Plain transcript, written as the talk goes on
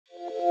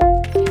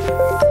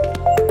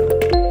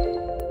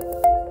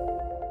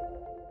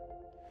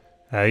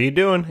How you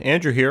doing?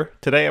 Andrew here.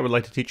 Today I would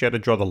like to teach you how to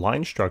draw the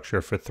line structure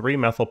for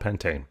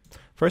 3-methylpentane.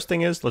 First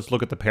thing is, let's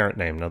look at the parent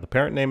name. Now the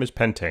parent name is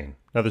pentane.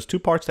 Now there's two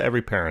parts to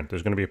every parent.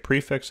 There's going to be a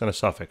prefix and a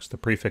suffix. The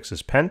prefix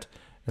is pent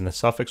and the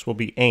suffix will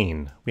be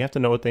ane. We have to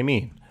know what they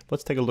mean.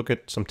 Let's take a look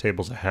at some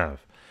tables I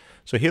have.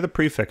 So here are the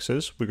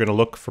prefixes. We're going to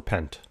look for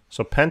pent.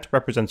 So pent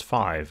represents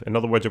 5. In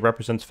other words, it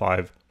represents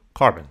 5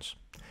 carbons.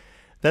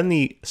 Then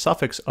the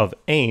suffix of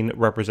ane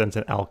represents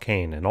an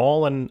alkane, and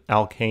all an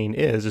alkane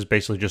is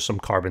basically just some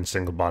carbons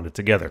single bonded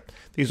together.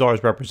 These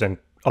R's represent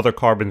other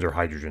carbons or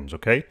hydrogens,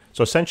 okay?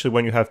 So essentially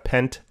when you have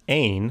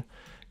pentane,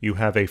 you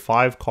have a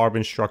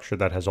 5-carbon structure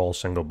that has all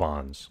single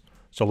bonds.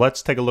 So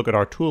let's take a look at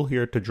our tool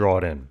here to draw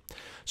it in.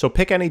 So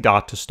pick any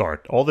dot to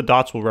start. All the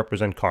dots will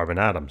represent carbon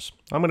atoms.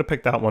 I'm going to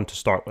pick that one to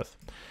start with.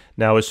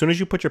 Now as soon as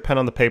you put your pen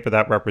on the paper,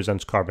 that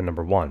represents carbon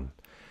number 1.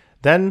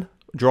 Then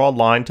draw a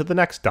line to the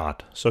next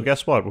dot. So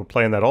guess what? We're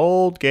playing that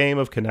old game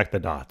of connect the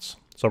dots.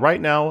 So right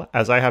now,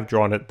 as I have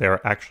drawn it,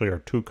 there actually are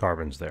 2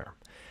 carbons there.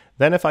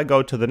 Then if I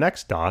go to the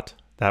next dot,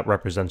 that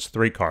represents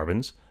 3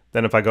 carbons.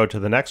 Then if I go to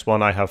the next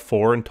one, I have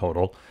 4 in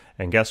total.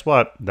 And guess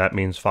what? That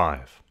means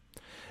 5.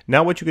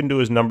 Now what you can do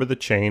is number the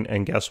chain,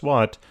 and guess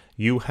what?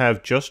 You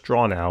have just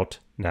drawn out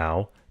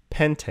now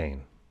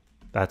pentane.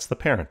 That's the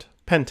parent,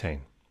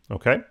 pentane.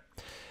 Okay?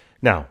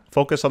 Now,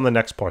 focus on the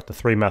next part, the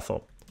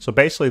 3-methyl. So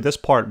basically this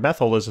part,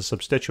 methyl, is a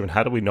substituent.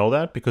 How do we know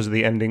that? Because of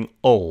the ending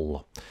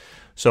ol.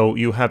 So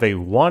you have a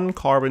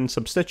 1-carbon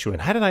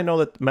substituent. How did I know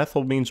that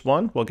methyl means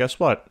 1? Well, guess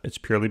what? It's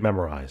purely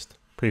memorized.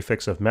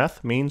 Prefix of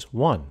meth means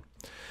 1.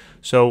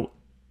 So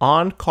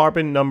on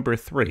carbon number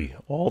 3,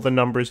 all the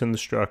numbers in the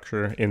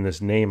structure, in this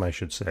name I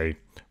should say,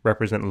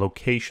 represent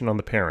location on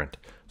the parent.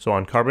 So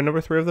on carbon number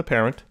 3 of the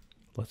parent,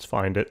 let's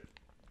find it,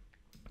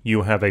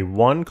 you have a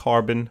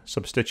 1-carbon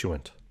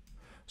substituent.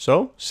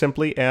 So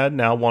simply add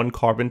now 1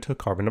 carbon to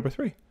carbon number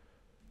 3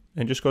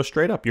 and just go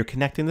straight up. You're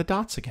connecting the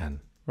dots again,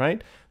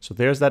 right? So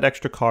there's that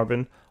extra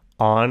carbon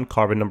on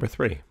carbon number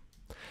 3.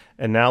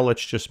 And now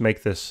let's just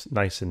make this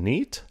nice and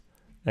neat.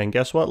 And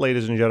guess what,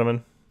 ladies and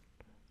gentlemen?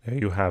 There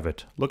you have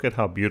it. Look at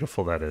how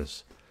beautiful that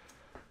is.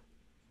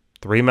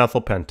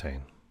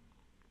 3-methylpentane.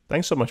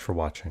 Thanks so much for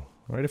watching.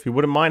 All right, if you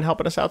wouldn't mind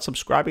helping us out,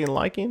 subscribing and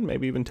liking,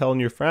 maybe even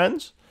telling your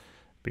friends,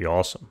 be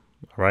awesome.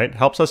 All right,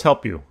 helps us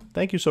help you.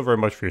 Thank you so very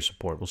much for your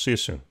support. We'll see you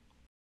soon.